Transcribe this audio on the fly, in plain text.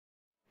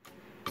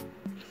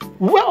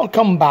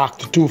Welcome back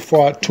to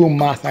 242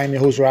 Math. I'm your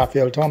host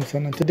Raphael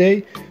Thompson, and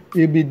today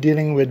we'll be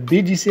dealing with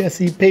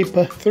BGCSE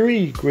Paper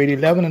 3, grade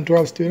 11 and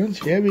 12 students.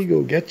 Here we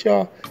go. Get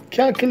your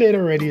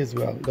calculator ready as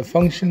well. The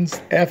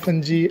functions f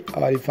and g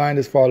are defined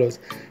as follows.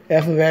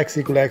 F of x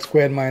equals x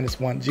squared minus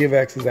 1. G of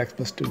x is x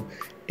plus 2.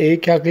 A,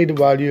 calculate the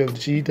value of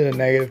g to the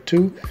negative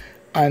 2.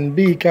 And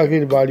B,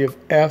 calculate the value of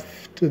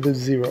f to the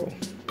 0.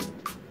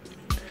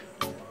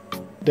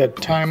 The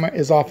timer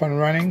is off and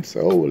running,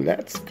 so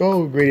let's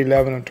go, grade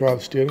 11 and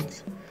 12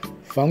 students.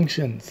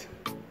 Functions.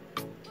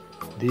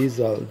 These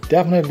will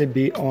definitely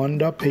be on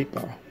the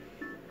paper.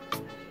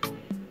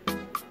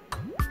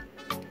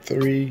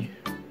 3,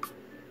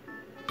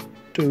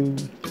 2,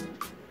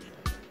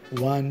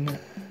 1.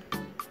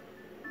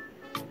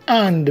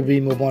 And we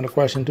move on to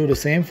question 2. The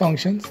same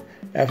functions.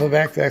 F of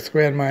x, x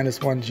squared minus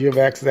 1. G of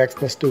x is x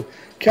plus 2.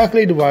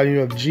 Calculate the value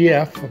of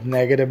gf of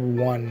negative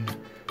 1.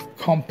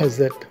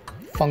 Composite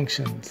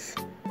functions.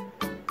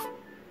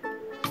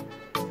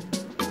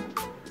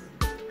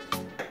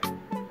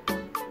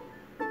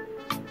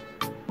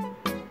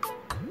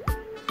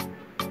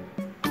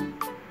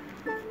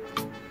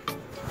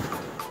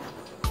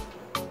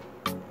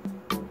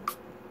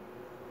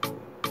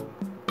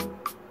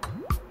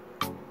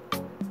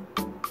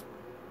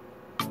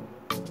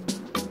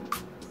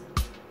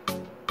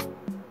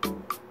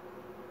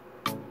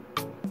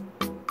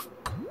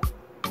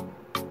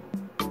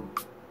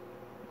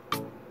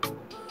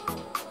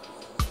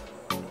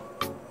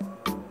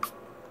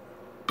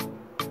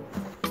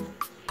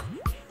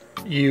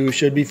 You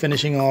should be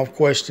finishing off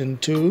question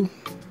 2.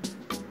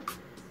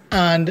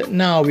 And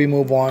now we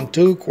move on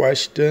to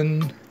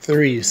question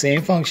 3.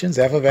 Same functions,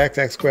 f of x,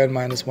 x squared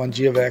minus 1,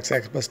 g of x,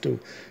 x plus 2.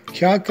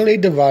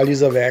 Calculate the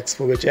values of x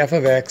for which f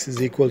of x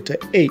is equal to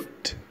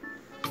 8.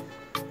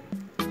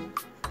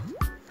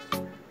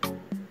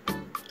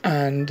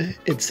 And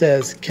it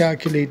says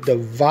calculate the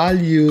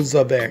values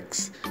of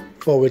x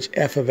for which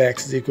f of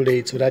x is equal to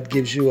 8. So that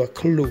gives you a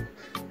clue.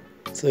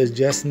 So it's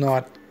just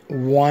not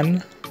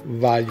one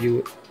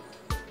value.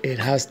 It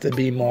has to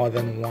be more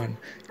than one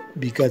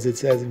because it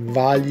says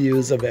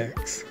values of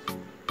x.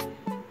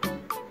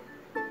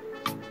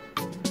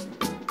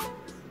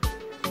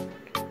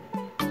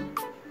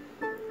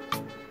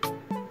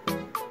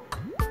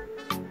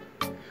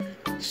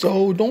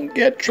 So don't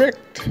get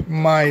tricked,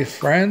 my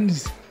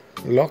friends.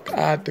 Look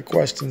at the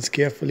questions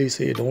carefully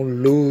so you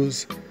don't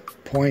lose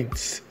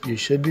points. You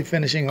should be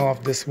finishing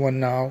off this one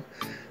now.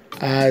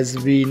 As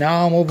we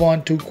now move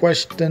on to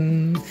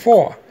question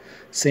 4.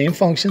 Same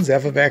functions,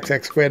 f of x,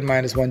 x squared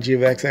minus 1, g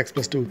of x, x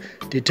plus 2.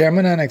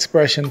 Determine an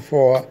expression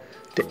for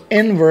the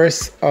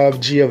inverse of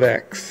g of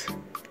x.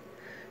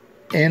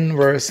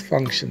 Inverse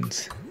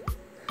functions.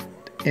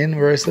 The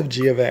inverse of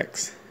g of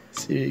x.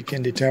 So you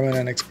can determine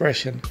an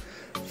expression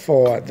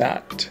for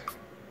that.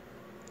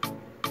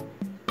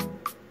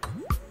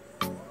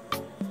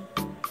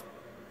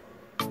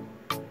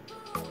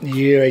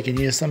 Here I can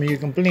hear some of you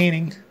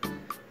complaining.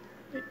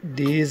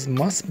 These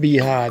must be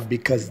hard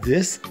because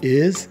this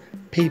is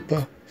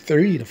Paper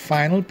 3, the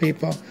final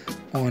paper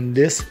on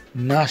this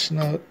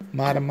National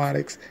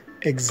Mathematics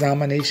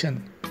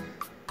Examination.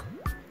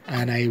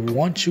 And I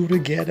want you to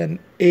get an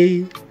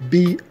A,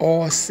 B,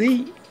 or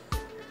C.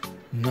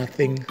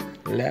 Nothing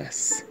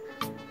less.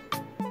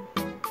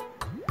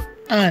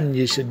 And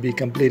you should be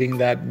completing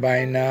that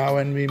by now.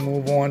 And we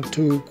move on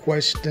to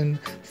question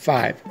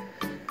 5.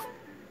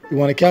 You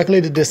want to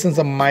calculate the distance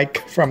of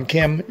Mike from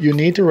Kim. You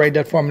need to write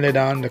that formula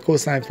down, the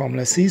cosine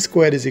formula. C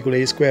squared is equal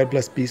to A squared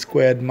plus B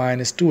squared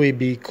minus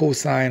 2AB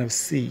cosine of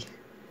C.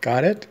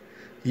 Got it?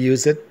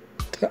 Use it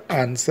to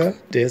answer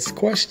this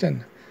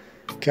question.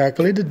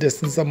 Calculate the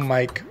distance of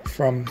Mike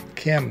from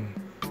Kim.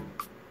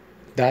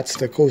 That's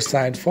the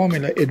cosine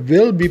formula. It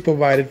will be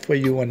provided for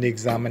you on the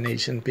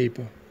examination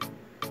paper.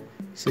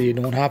 So you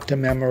don't have to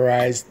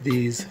memorize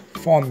these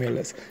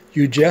formulas.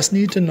 You just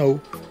need to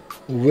know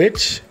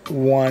which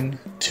one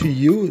to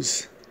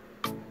use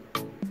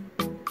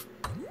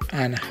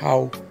and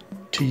how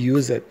to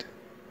use it.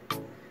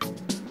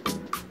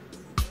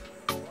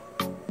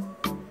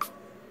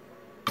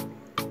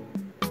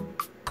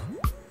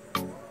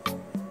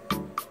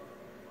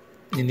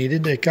 You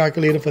needed a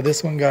calculator for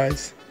this one,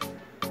 guys,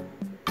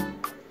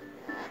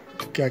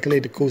 to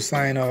calculate the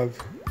cosine of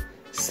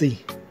C.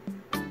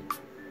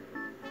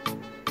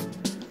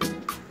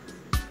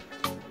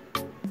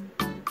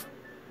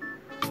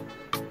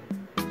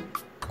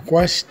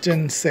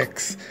 Question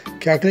 6.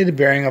 Calculate the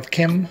bearing of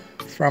Kim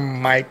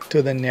from Mike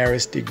to the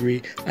nearest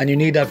degree. And you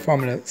need that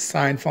formula,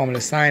 sine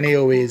formula. Sine A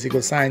over A is equal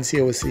to sine C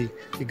over C.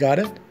 You got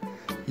it?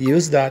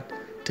 Use that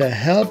to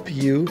help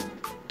you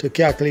to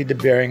calculate the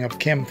bearing of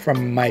Kim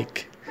from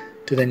Mike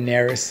to the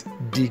nearest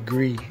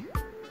degree.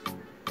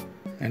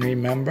 And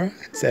remember,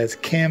 it says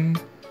Kim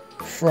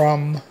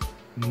from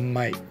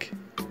Mike.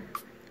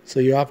 So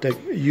you have to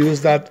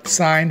use that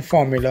sine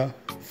formula,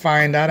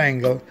 find that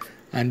angle,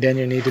 and then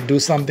you need to do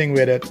something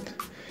with it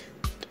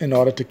in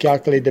order to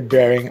calculate the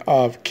bearing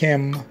of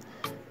Kim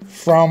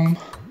from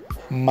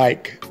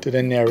Mike to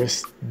the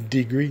nearest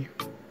degree.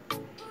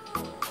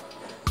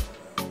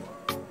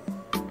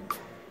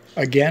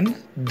 Again,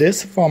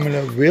 this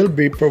formula will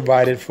be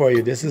provided for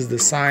you. This is the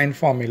sine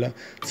formula.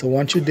 So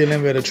once you're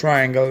dealing with a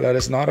triangle that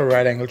is not a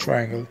right angle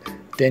triangle,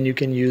 then you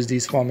can use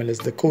these formulas.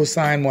 The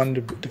cosine one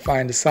to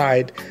find the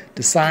side,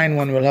 the sine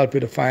one will help you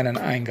to find an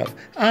angle.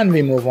 And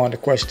we move on to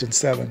question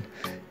 7.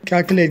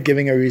 Calculate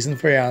giving a reason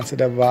for your answer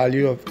the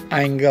value of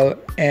angle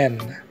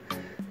N.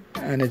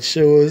 And it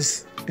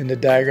shows in the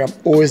diagram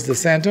O is the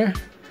center,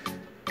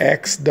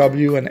 X,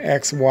 W, and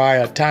X, Y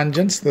are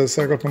tangents to the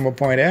circle from a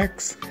point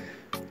X.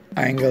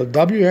 Angle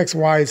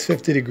WXY is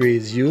 50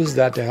 degrees. Use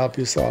that to help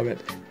you solve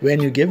it. When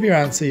you give your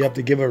answer, you have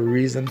to give a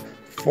reason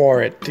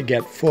for it to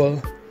get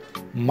full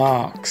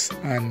marks.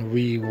 And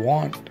we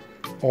want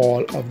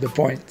all of the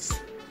points.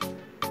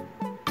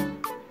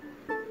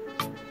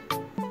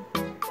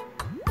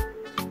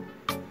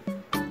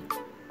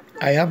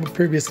 I have a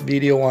previous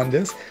video on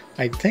this.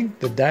 I think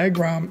the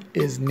diagram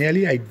is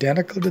nearly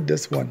identical to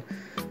this one.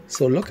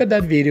 So look at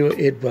that video.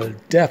 It will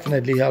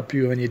definitely help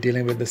you when you're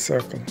dealing with the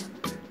circle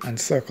and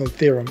circle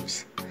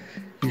theorems.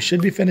 You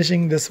should be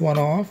finishing this one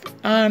off.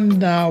 And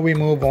now we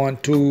move on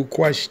to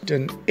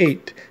question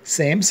 8.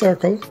 Same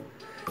circle.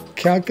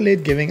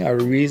 Calculate giving a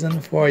reason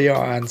for your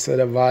answer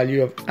the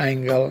value of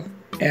angle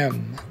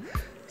M.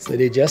 So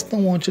they just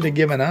don't want you to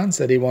give an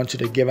answer. They want you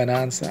to give an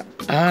answer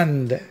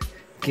and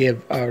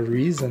give a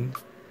reason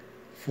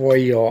for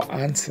your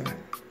answer.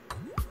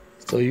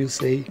 So you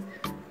say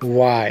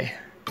why.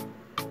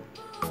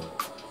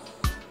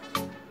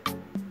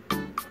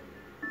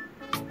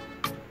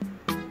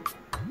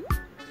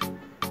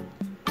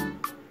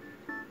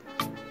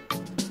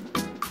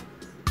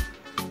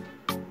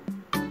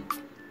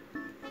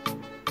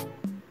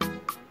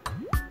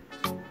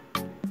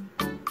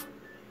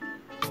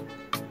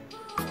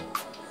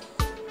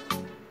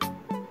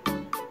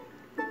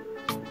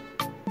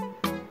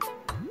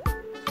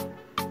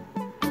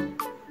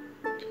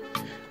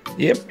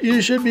 Yep,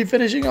 you should be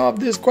finishing off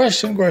this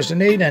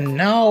question 8, and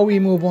now we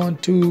move on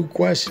to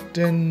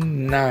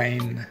question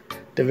 9.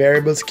 The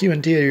variables q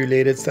and t are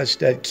related such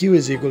that q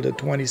is equal to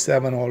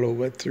 27 all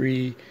over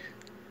 3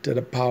 to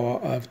the power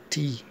of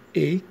t.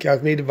 A.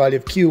 Calculate the value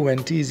of q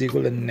when t is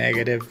equal to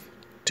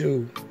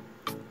 -2.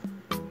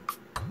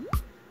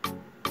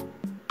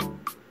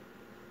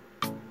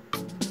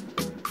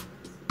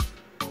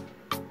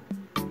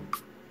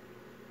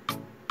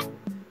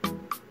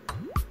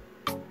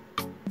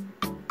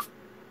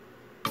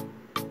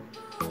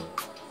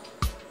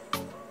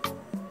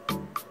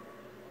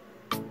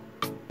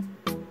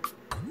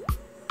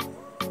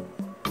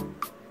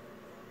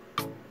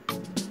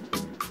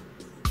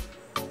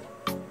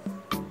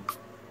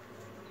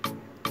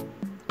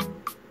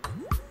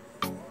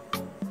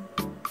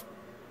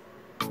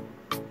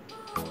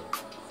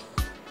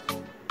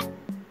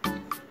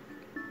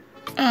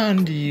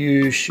 And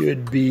you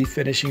should be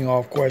finishing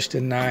off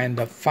question 9.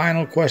 The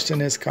final question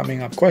is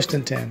coming up.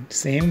 Question 10,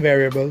 same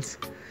variables.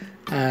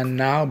 And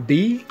now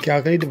B,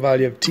 calculate the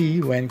value of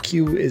t when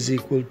q is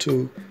equal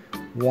to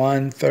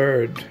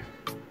 1/3.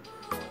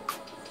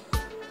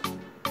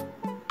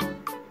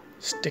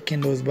 Stick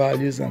in those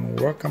values and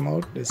work them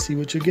out. Let's see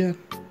what you get.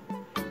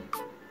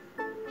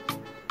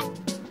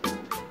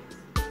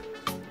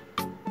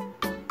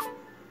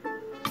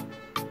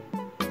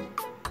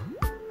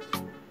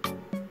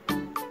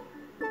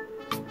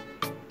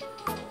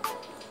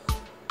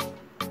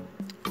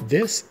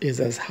 This is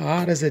as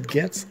hard as it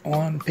gets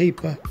on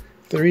paper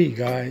 3,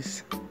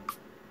 guys.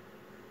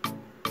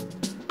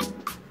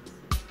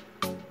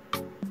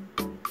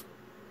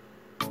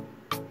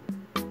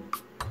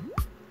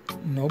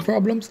 No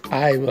problems.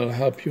 I will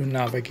help you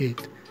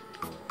navigate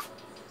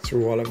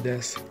through all of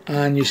this.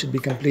 And you should be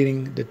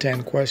completing the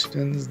 10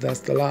 questions. That's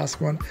the last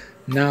one.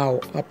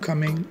 Now,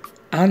 upcoming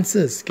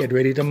answers. Get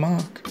ready to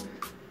mark.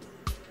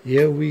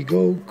 Here we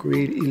go.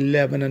 Grade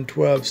 11 and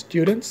 12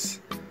 students.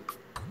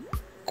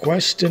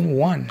 Question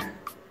 1.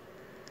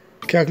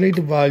 Calculate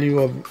the value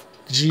of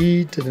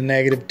g to the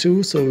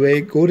 -2. So we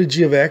go to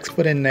g of x,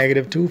 put in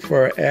 -2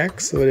 for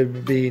x. So it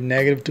would be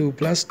 -2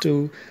 plus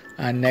 2,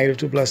 and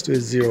 -2 plus 2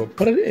 is 0.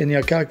 Put it in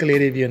your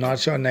calculator if you're not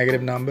sure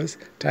negative numbers.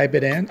 Type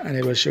it in and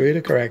it will show you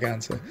the correct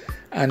answer.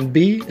 And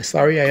B,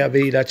 sorry I have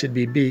A, that should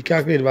be B.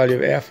 Calculate the value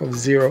of f of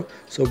 0.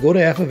 So go to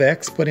f of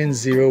x, put in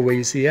 0 where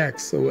you see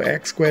x. So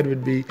x squared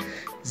would be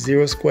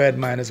 0 squared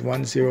minus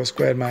 1, 0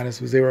 squared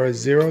minus 0 is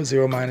 0,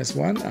 0 minus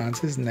 1,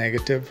 answer is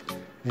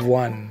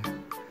 -1.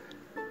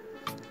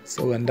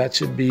 So, and that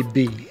should be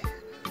B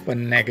for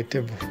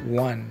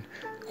 -1.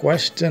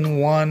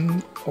 Question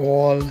 1,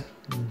 all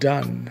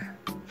done.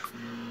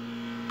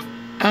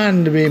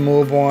 And we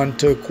move on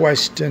to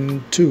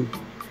question 2.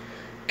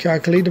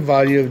 Calculate the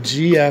value of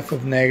gf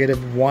of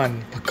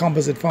 -1.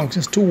 Composite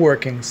functions, 2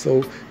 working.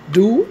 So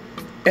do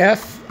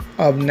f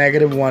of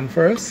 -1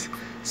 first.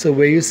 So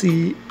where you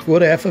see, go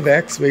to f of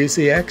x, where you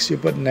see x, you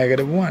put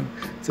 -1.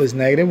 So it's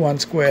 -1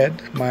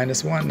 squared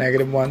minus 1.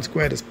 -1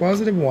 squared is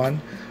 +1.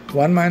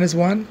 1 minus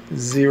 1,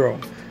 0.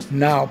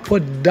 Now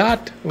put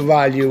that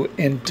value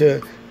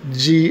into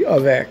g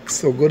of x.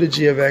 So go to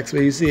g of x,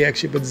 where you see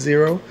x, you put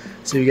 0.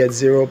 So you get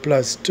 0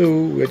 plus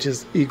 2, which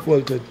is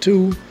equal to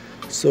 2.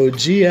 So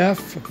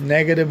GF of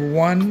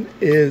 -1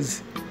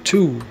 is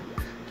 2.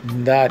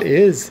 That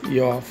is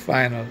your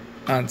final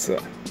answer.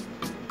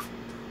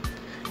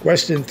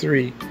 Question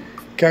 3.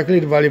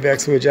 Calculate the value of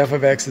x, which f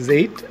of x is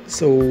 8.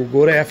 So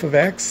go to f of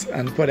x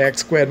and put x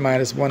squared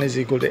minus 1 is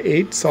equal to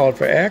 8. Solve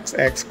for x.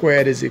 X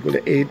squared is equal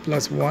to 8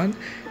 plus 1.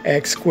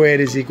 X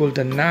squared is equal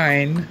to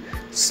 9.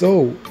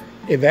 So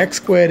if x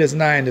squared is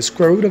 9, the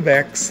square root of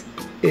x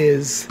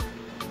is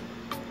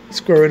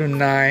square root of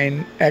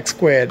 9 x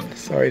squared.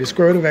 Sorry, the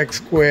square root of x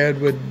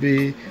squared would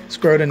be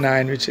square root of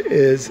 9, which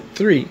is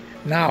 3.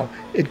 Now,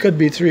 it could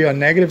be 3 or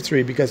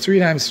 -3 because 3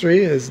 times 3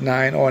 is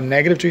 9, or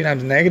 -3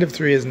 times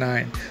 -3 is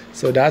 9.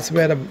 So that's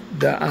where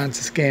the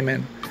answers came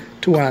in.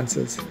 Two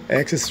answers.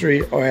 X is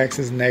 3 or x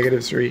is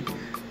 -3.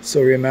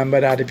 So remember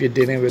that if you're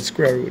dealing with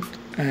square root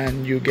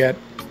and you get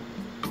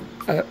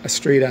a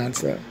straight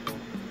answer,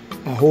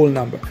 a whole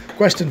number.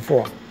 Question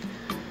 4.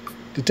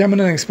 Determine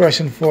an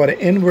expression for the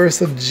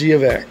inverse of g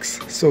of x.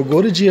 So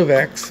go to g of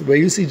x. Where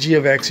you see g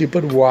of x, you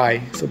put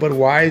y. So put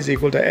y is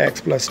equal to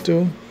x plus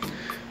 2.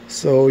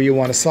 So you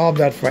want to solve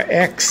that for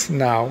x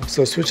now.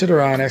 So switch it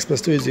around. X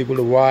plus 2 is equal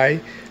to y.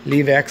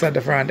 Leave x at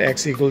the front.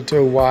 X equal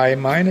to y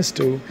minus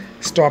 2.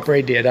 Stop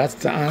right there. That's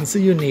the answer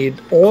you need.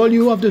 All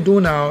you have to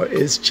do now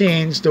is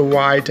change the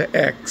y to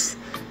x.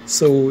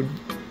 So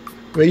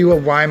where you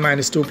have y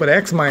minus 2, put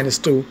x minus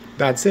 2.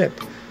 That's it.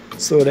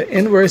 So the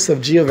inverse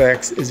of g of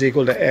x is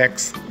equal to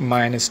x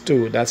minus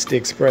 2. That's the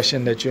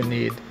expression that you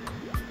need.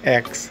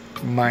 X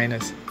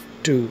minus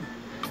 2.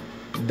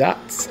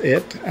 That's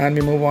it. And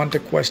we move on to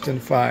question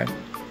 5,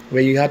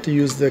 where you have to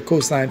use the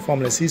cosine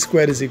formula. C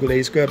squared is equal to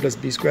a squared plus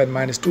b squared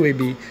minus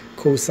 2ab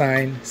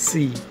cosine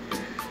c.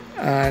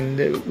 And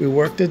we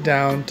worked it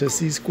down to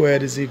c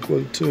squared is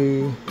equal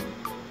to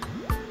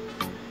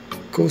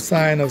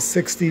cosine of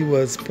 60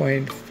 was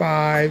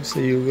 0.5. So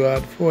you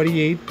got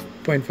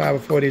 48.5 or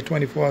 40,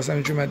 24.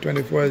 73 minus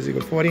 24 is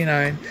equal to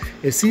 49.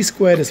 If c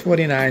squared is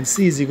 49,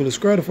 c is equal to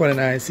square root of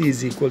 49. C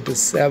is equal to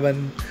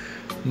 7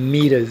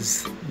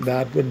 meters.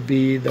 That would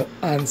be the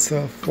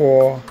answer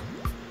for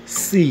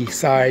C,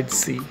 side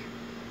C.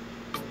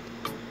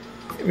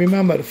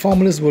 Remember, the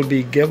formulas will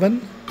be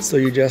given, so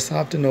you just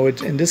have to know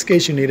it. In this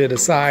case, you needed a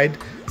side,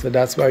 so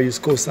that's why I use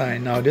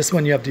cosine. Now, this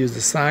one you have to use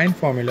the sine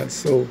formula.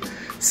 So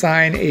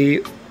sine A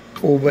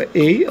over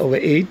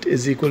 8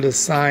 is equal to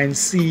sine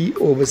C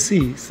over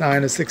C,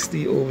 sine of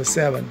 60 over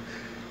 7.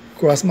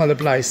 Cross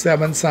multiply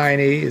 7 sine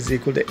A is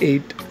equal to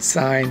 8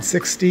 sine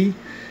 60.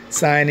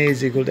 Sine A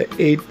is equal to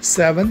 8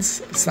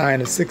 sevenths sine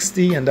of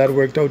 60, and that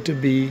worked out to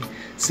be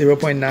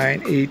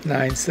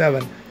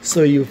 0.9897.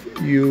 So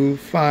you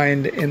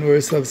find the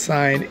inverse of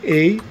sine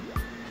A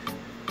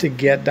to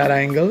get that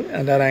angle,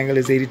 and that angle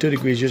is 82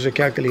 degrees. Use your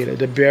calculator.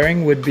 The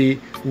bearing would be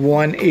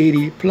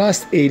 180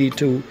 plus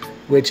 82,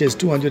 which is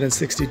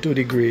 262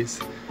 degrees.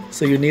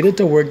 So you needed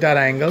to work that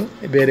angle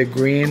where the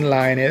green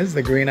line is,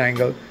 the green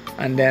angle,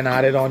 and then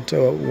add it on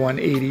to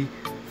 180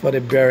 for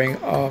the bearing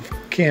of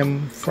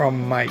Kim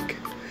from Mike.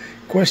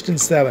 Question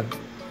 7,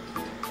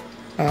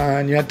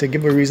 and you have to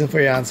give a reason for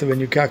your answer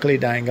when you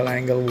calculate the angle.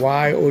 Angle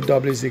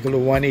YOW is equal to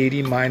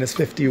 180 minus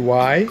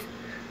 50y,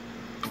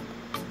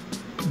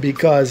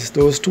 because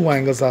those two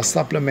angles are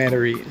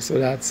supplementary. So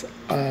that's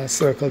a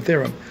circle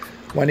theorem.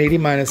 180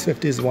 minus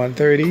 50 is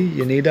 130.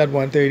 You need that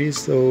 130,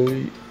 so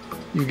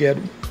you get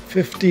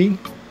 50.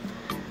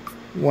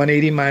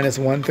 180 minus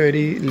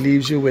 130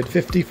 leaves you with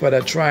 50 for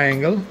that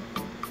triangle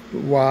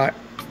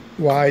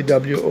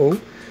YWO.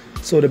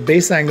 So the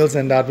base angles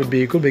and that would be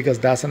equal because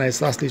that's an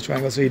isosceles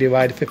triangle. So you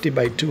divide 50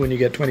 by 2 and you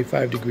get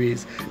 25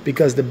 degrees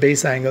because the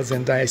base angles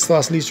in the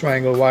isosceles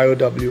triangle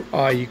YOW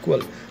are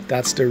equal.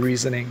 That's the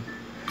reasoning.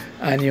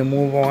 And you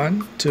move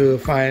on to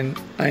find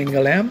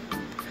angle M.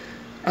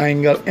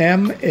 Angle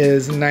M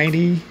is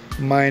 90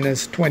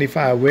 minus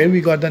 25. Where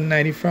we got the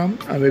 90 from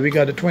and where we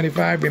got the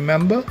 25,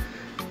 remember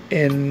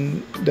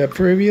in the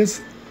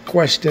previous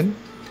question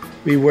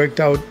we worked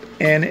out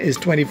N is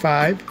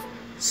 25.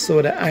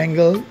 So the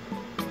angle,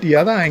 the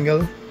other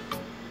angle,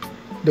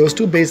 those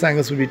two base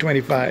angles would be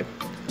 25,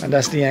 and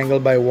that's the angle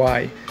by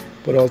y,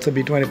 but also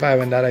be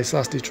 25 in that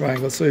isosceles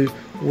triangle. So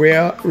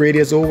where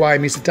radius OY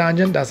meets the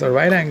tangent, that's a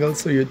right angle,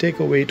 so you take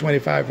away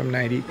 25 from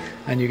 90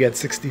 and you get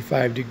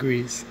 65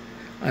 degrees.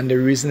 And the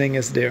reasoning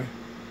is there.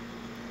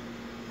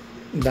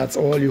 That's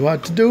all you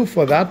had to do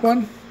for that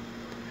one.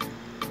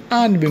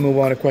 And we move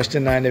on to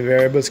question 9. The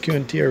variables q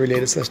and t are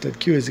related such that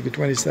q is equal to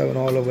 27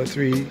 all over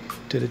 3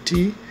 to the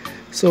t.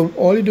 So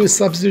all you do is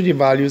substitute your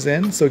values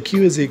in. So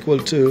q is equal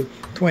to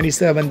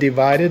 27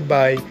 divided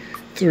by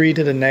 3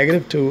 to the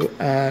negative 2,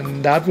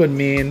 and that would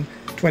mean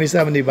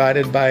 27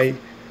 divided by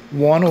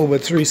 1 over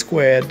 3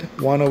 squared.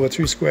 1 over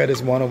 3 squared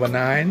is 1 over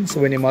 9.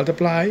 So when you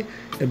multiply,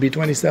 it'll be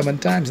 27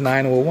 times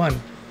 9 over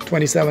 1.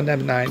 27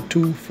 times 9,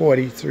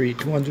 243.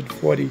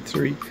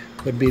 243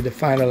 would be the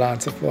final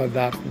answer for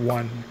that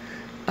one.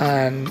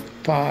 And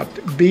part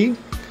B,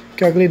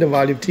 calculate the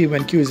value of t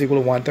when q is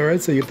equal to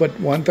 1/3. So you put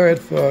 1/3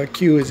 for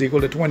q is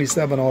equal to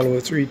 27 all over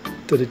 3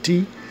 to the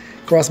t.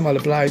 Cross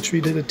multiply 3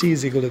 to the t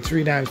is equal to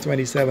 3 times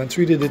 27.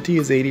 3 to the t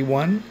is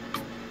 81.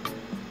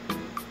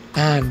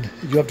 And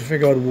you have to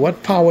figure out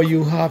what power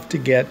you have to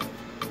get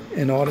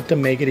in order to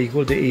make it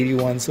equal to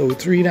 81. So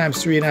 3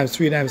 times 3 times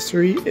 3 times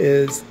 3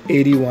 is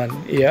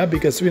 81. Yeah,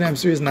 because 3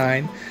 times 3 is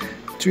 9.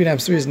 3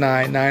 times 3 is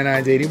 9. 9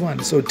 times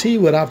 81. So t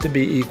would have to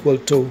be equal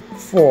to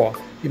 4.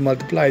 You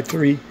multiply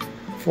 3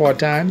 4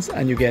 times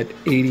and you get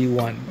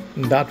 81.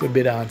 And that would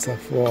be the answer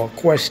for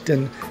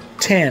question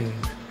 10.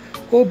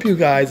 Hope you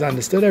guys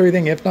understood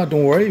everything. If not,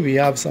 don't worry. We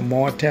have some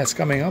more tests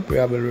coming up. We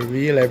will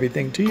reveal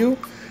everything to you.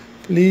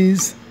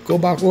 Please go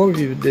back over if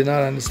you did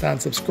not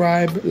understand.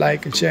 Subscribe,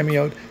 like, and share me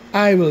out.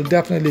 I will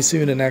definitely see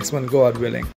you in the next one, God willing.